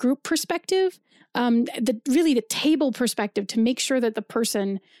from the group perspective, the table perspective, to make sure that the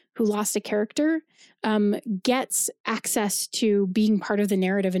person who lost a character gets access to being part of the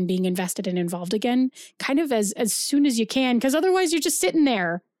narrative and being invested and involved again, kind of as soon as you can, because otherwise you're just sitting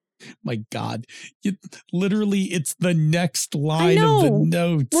there. My God, literally, it's the next line of the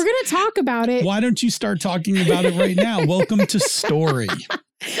notes. We're going to talk about it. Why don't you start talking about it right now? Welcome to story.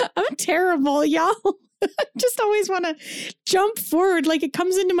 I'm terrible, y'all. Just always want to jump forward like it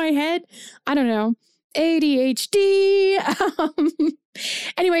comes into my head. I don't know. ADHD.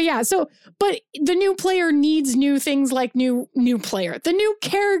 Anyway, yeah. So, but the new player needs new things like new player. The new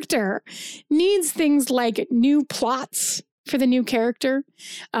character needs things like new plots for the new character.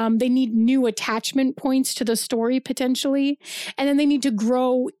 They need new attachment points to the story potentially. And then they need to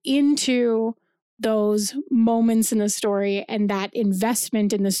grow into those moments in the story and that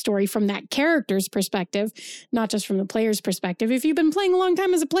investment in the story from that character's perspective, not just from the player's perspective. If you've been playing a long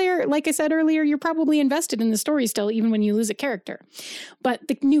time as a player, like I said earlier, you're probably invested in the story still, even when you lose a character. But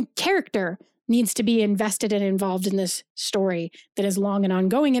the new character needs to be invested and involved in this story that is long and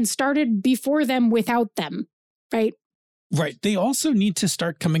ongoing and started before them without them, right? Right. They also need to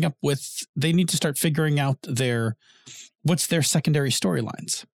start figuring out what's their secondary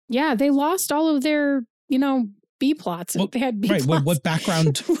storylines. Yeah, they lost all of their, B plots. Well, they had B plots. Right. What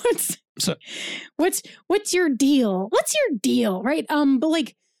background? What's your deal? What's your deal? Right. But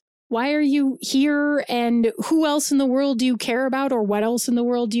like, why are you here? And who else in the world do you care about? Or what else in the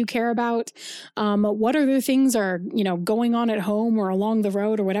world do you care about? What other things are, going on at home or along the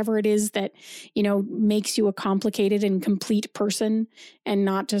road or whatever it is that, makes you a complicated and complete person and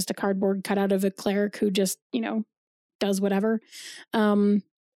not just a cardboard cutout of a cleric who just, does whatever.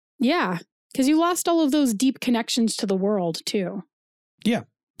 Yeah, because you lost all of those deep connections to the world too. Yeah.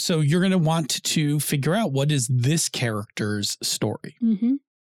 So you're going to want to figure out, what is this character's story,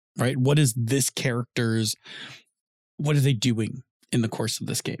 right? What are they doing in the course of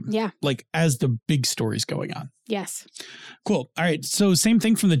this game? Yeah. Like as the big story's going on. Yes. Cool. All right. So same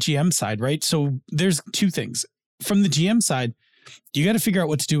thing from the GM side, right? So there's two things. From the GM side, you got to figure out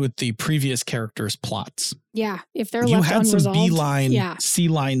what to do with the previous characters' plots. Yeah, if they're left unresolved. You had some B-line,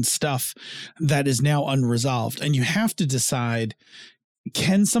 C-line stuff that is now unresolved. And you have to decide,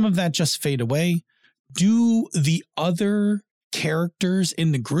 can some of that just fade away? Do the other characters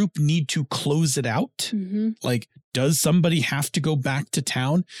in the group need to close it out. Like, does somebody have to go back to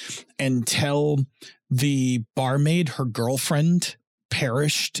town and tell the barmaid her girlfriend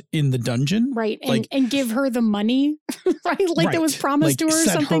perished in the dungeon? Right. Like, and give her the money, right? Like that was promised to her or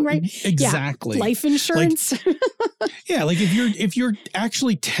something, right? Exactly. Yeah. Life insurance. Like, yeah. Like if you're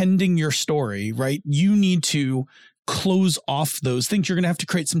actually tending your story, right, you need to close off those things. You're going to have to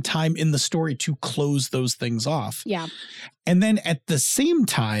create some time in the story to close those things off. Yeah. And then at the same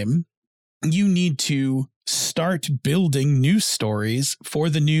time, you need to start building new stories for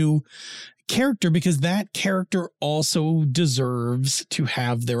the new character, because that character also deserves to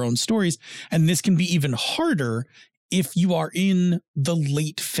have their own stories. And this can be even harder if you are in the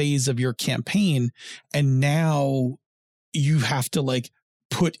late phase of your campaign and now you have to like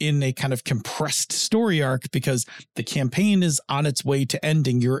put in a kind of compressed story arc because the campaign is on its way to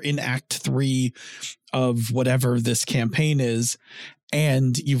ending. You're in Act 3 of whatever this campaign is,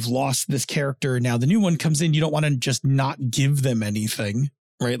 and you've lost this character. Now the new one comes in. You don't want to just not give them anything,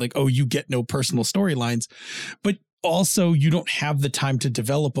 right? Like, oh, you get no personal storylines, but also you don't have the time to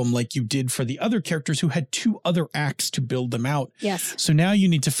develop them like you did for the other characters who had 2 other acts to build them out. Yes. So now you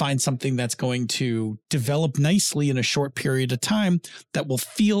need to find something that's going to develop nicely in a short period of time that will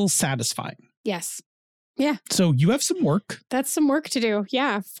feel satisfying. Yes. Yeah. So you have some work. That's some work to do.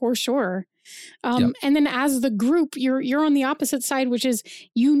 Yeah, for sure. And then as the group, you're on the opposite side, which is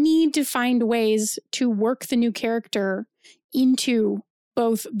you need to find ways to work the new character into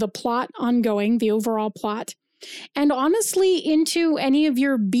both the plot ongoing, the overall plot, and honestly into any of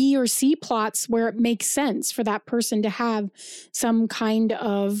your B or C plots where it makes sense for that person to have some kind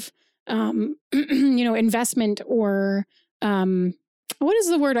of, investment or, what is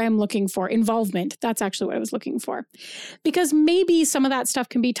the word I'm looking for? Involvement. That's actually what I was looking for. Because maybe some of that stuff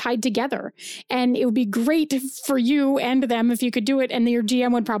can be tied together. And it would be great for you and them if you could do it. And your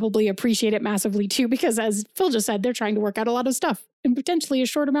GM would probably appreciate it massively too, because as Phil just said, they're trying to work out a lot of stuff in potentially a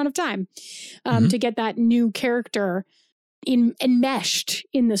short amount of time to get that new character enmeshed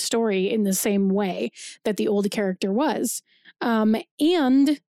in the story in the same way that the old character was.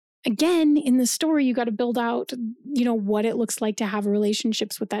 And again, in the story, you got to build out, what it looks like to have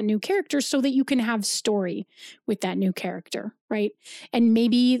relationships with that new character so that you can have story with that new character, right? And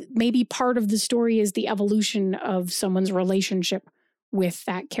maybe part of the story is the evolution of someone's relationship with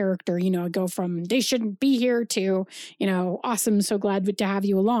that character, go from they shouldn't be here to, awesome, so glad to have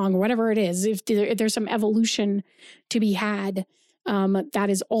you along, or whatever it is. If there's some evolution to be had, that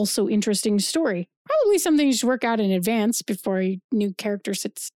is also interesting story. Probably something you should work out in advance before a new character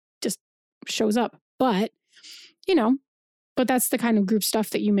just shows up. But, but that's the kind of group stuff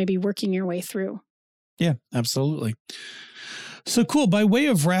that you may be working your way through. Yeah, absolutely. So cool. By way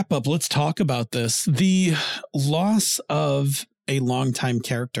of wrap up, let's talk about this. The loss of a longtime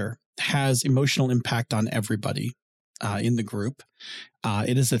character has emotional impact on everybody in the group.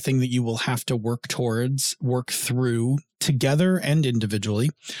 It is a thing that you will have to work through together and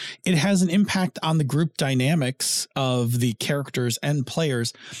individually. It has an impact on the group dynamics of the characters and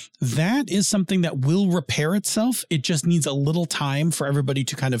players. That is something that will repair itself. It just needs a little time for everybody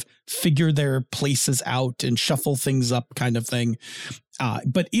to kind of figure their places out and shuffle things up kind of thing.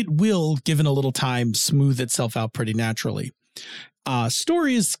 But it will, given a little time, smooth itself out pretty naturally.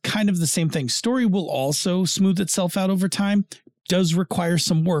 Story is kind of the same thing. Story will also smooth itself out over time. Does require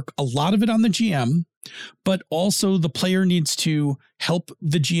some work, a lot of it on the GM, but also the player needs to help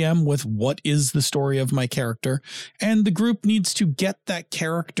the GM with what is the story of my character, and the group needs to get that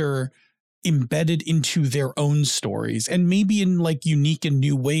character embedded into their own stories, and maybe in like unique and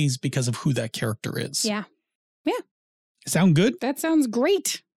new ways because of who that character is. Yeah. Sound good? That sounds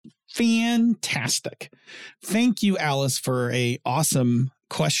great. Fantastic. Thank you, Alice, for a awesome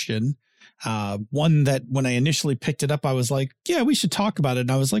question. One that when I initially picked it up, I was like, yeah, we should talk about it.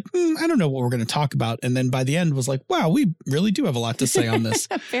 And I was like, I don't know what we're going to talk about. And then by the end was like, wow, we really do have a lot to say on this.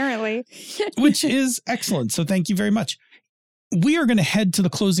 Apparently. Which is excellent. So thank you very much. We are going to head to the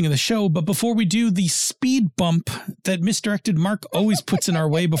closing of the show, but before we do, the speed bump that Misdirected Mark always puts in our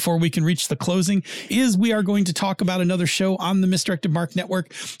way before we can reach the closing is we are going to talk about another show on the Misdirected Mark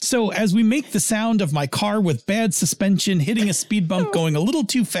Network. So as we make the sound of my car with bad suspension hitting a speed bump going a little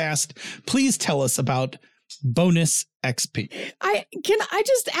too fast, please tell us about Bonus XP. I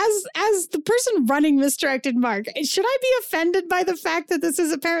just, as the person running Misdirected Mark, should I be offended by the fact that this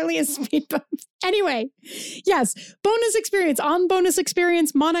is apparently a speed bump? Anyway, yes, Bonus Experience. On Bonus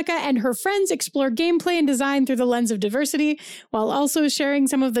Experience, Monica and her friends explore gameplay and design through the lens of diversity, while also sharing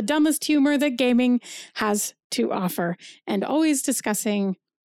some of the dumbest humor that gaming has to offer, and always discussing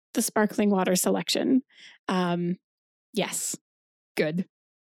the sparkling water selection. Yes. Good.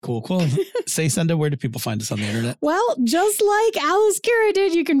 Cool. Say, Senda, where do people find us on the internet? Well, just like Alice Kira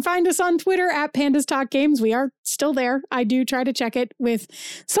did, you can find us on Twitter at Pandas Talk Games. We are still there. I do try to check it with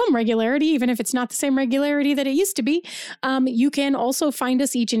some regularity, even if it's not the same regularity that it used to be. You can also find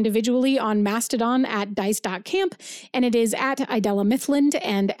us each individually on Mastodon at dice.camp, and it is at Idella Mifflin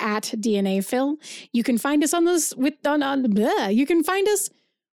and at DNA Phil. You can find us on those you can find us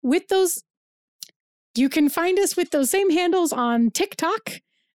with those same handles on TikTok.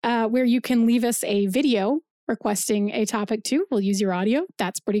 Where you can leave us a video requesting a topic too. We'll use your audio.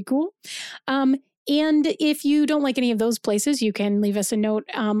 That's pretty cool. And if you don't like any of those places, you can leave us a note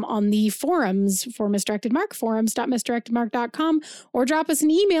on the forums for Misdirected Mark, forums.misdirectedmark.com, or drop us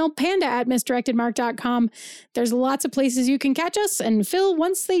an email, panda@misdirectedmark.com. There's lots of places you can catch us. And Phil,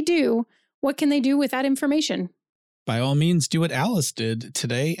 once they do, what can they do with that information? By all means, do what Alice did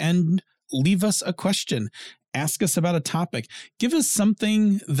today and leave us a question. Ask us about a topic. Give us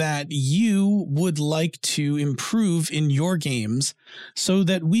something that you would like to improve in your games so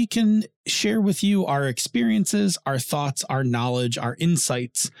that we can share with you our experiences, our thoughts, our knowledge, our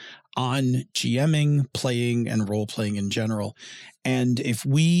insights on GMing, playing, and role-playing in general. And if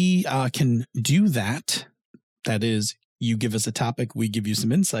we can do that, that is, you give us a topic, we give you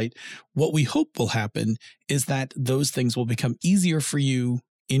some insight, what we hope will happen is that those things will become easier for you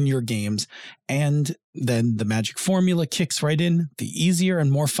in your games, and then the magic formula kicks right in. The easier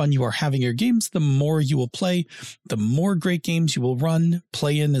and more fun you are having your games, the more you will play, the more great games you will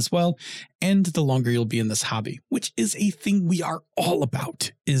play in as well, and the longer you'll be in this hobby, which is a thing we are all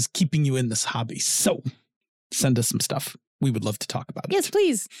about, is keeping you in this hobby. So send us some stuff. We would love to talk about it. Yes,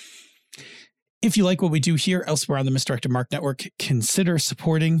 please. If you like what we do here elsewhere on the Misdirected Mark Network, consider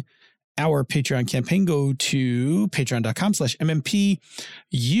supporting our Patreon campaign. Go to patreon.com/MMP.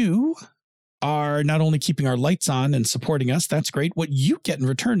 You are not only keeping our lights on and supporting us, that's great. What you get in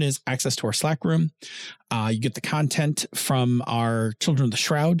return is access to our Slack room. You get the content from our Children of the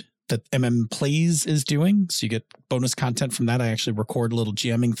Shroud that MM Plays is doing. So you get bonus content from that. I actually record a little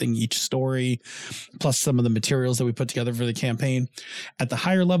GMing thing each story, plus some of the materials that we put together for the campaign. At the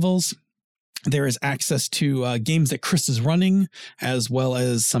higher levels, there is access to games that Chris is running, as well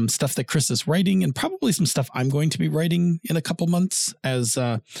as some stuff that Chris is writing, and probably some stuff I'm going to be writing in a couple months as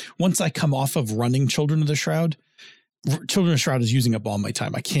once I come off of running Children of the Shroud. Children of the Shroud is using up all my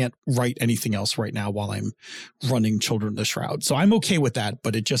time. I can't write anything else right now while I'm running Children of the Shroud. So I'm okay with that,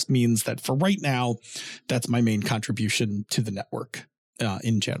 but it just means that for right now, that's my main contribution to the network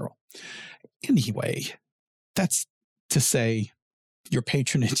in general. Anyway, that's to say your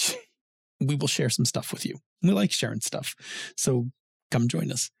patronage. We will share some stuff with you. We like sharing stuff. So come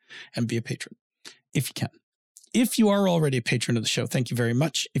join us and be a patron if you can. If you are already a patron of the show, thank you very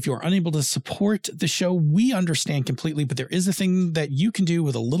much. If you are unable to support the show, we understand completely, but there is a thing that you can do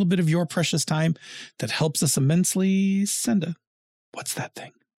with a little bit of your precious time that helps us immensely. Senda, what's that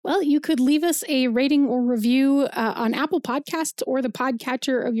thing? Well, you could leave us a rating or review on Apple Podcasts or the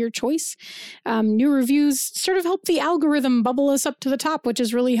podcatcher of your choice. New reviews sort of help the algorithm bubble us up to the top, which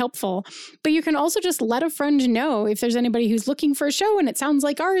is really helpful. But you can also just let a friend know if there's anybody who's looking for a show and it sounds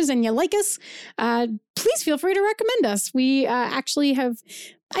like ours and you like us. Please feel free to recommend us. We actually have...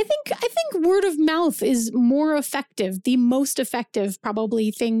 I think word of mouth is more effective, the most effective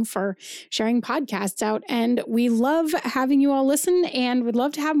probably thing for sharing podcasts out. And we love having you all listen and would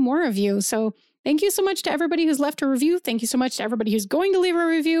love to have more of you. So thank you so much to everybody who's left a review. Thank you so much to everybody who's going to leave a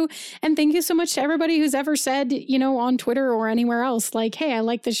review. And thank you so much to everybody who's ever said, on Twitter or anywhere else, like, hey, I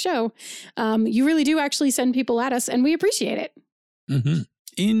like this show. You really do actually send people at us and we appreciate it. Mm-hmm.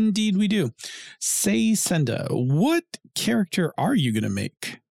 Indeed we do. Say, Senda, what character are you going to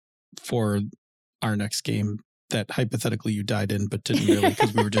make for our next game that hypothetically you died in, but didn't really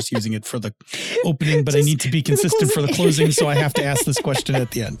because we were just using it for the opening, but I need to be consistent for the closing, so I have to ask this question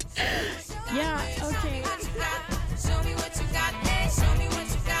at the end. Yeah, okay.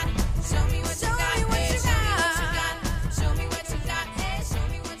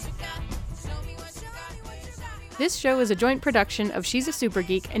 This show is a joint production of She's a Super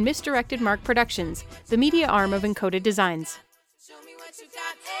Geek and Misdirected Mark Productions, the media arm of Encoded Designs. Show me what you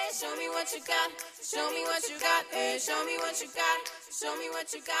got, eh? Show me what you got. Show me what you got, eh? Show me what you got. Show me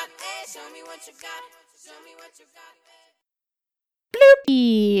what you got, eh? Show me what you got. Show me what you got, eh? Bloop.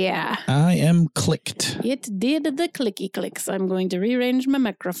 Yeah. I am clicked. It did the clicky clicks. I'm going to rearrange my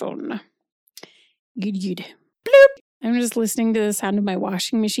microphone. Good. Bloop. I'm just listening to the sound of my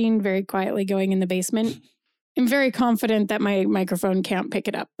washing machine very quietly going in the basement. I'm very confident that my microphone can't pick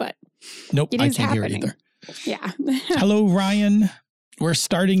it up, but nope, it I is can't happening. hear it either. Yeah. Hello, Ryan. We're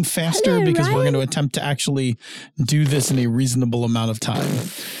starting faster because we're going to attempt to actually do this in a reasonable amount of time.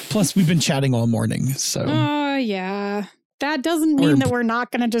 Plus, we've been chatting all morning, so. Oh, yeah. That doesn't mean that we're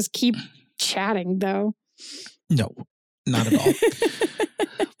not going to just keep chatting, though. No, not at all.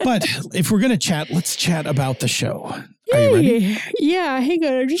 But if we're going to chat, let's chat about the show. Are you ready? Yeah, hang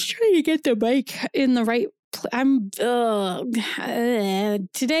on. I'm just trying to get the mic in the right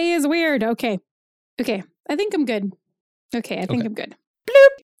today is weird. Okay. I think I'm good. Okay, I think I'm good.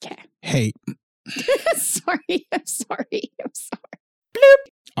 Bloop. Okay. Hey. Sorry. I'm sorry.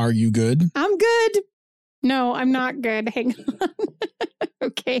 Bloop. Are you good? I'm good. No, I'm not good. Hang on.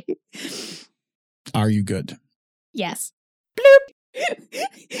 Okay. Are you good? Yes. Bloop.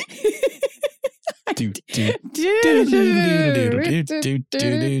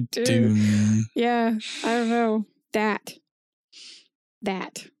 Yeah, I don't know. That.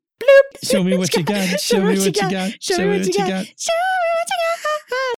 Bloop. Show me what you got. Show me what you got. Show me what you got. Show me what you got.